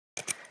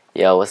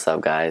Yo, what's up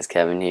guys?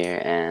 Kevin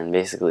here, and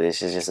basically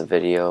this is just a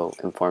video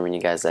informing you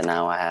guys that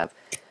now I have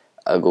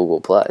a Google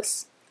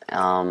Plus.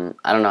 I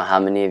don't know how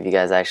many of you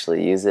guys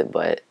actually use it,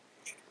 but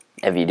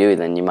if you do,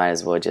 then you might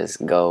as well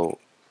just go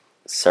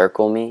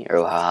circle me,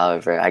 or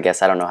however. I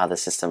guess I don't know how the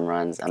system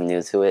runs. I'm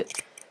new to it,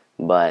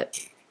 but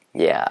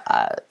yeah,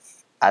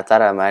 I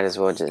thought I might as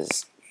well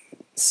just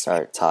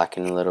start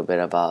talking a little bit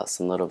about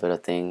some little bit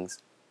of things.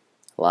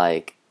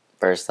 Like,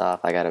 first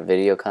off, I got a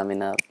video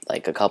coming up,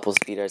 like a couple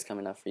speed arts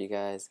coming up for you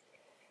guys.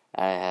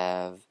 I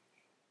have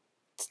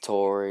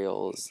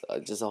tutorials,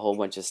 just a whole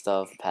bunch of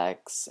stuff,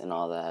 packs, and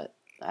all that.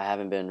 I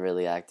haven't been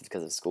really active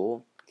because of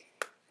school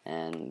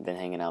and been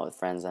hanging out with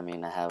friends. I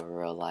mean, I have a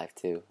real life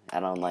too.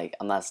 I'm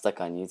not stuck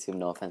on YouTube.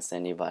 No offense to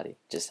anybody,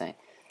 just saying.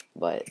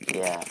 But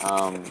yeah,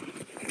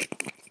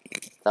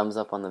 thumbs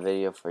up on the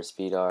video for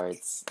speed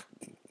arts,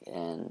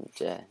 and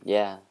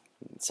yeah,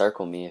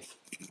 circle me if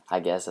I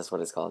guess that's what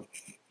it's called.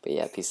 But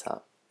yeah, peace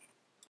out.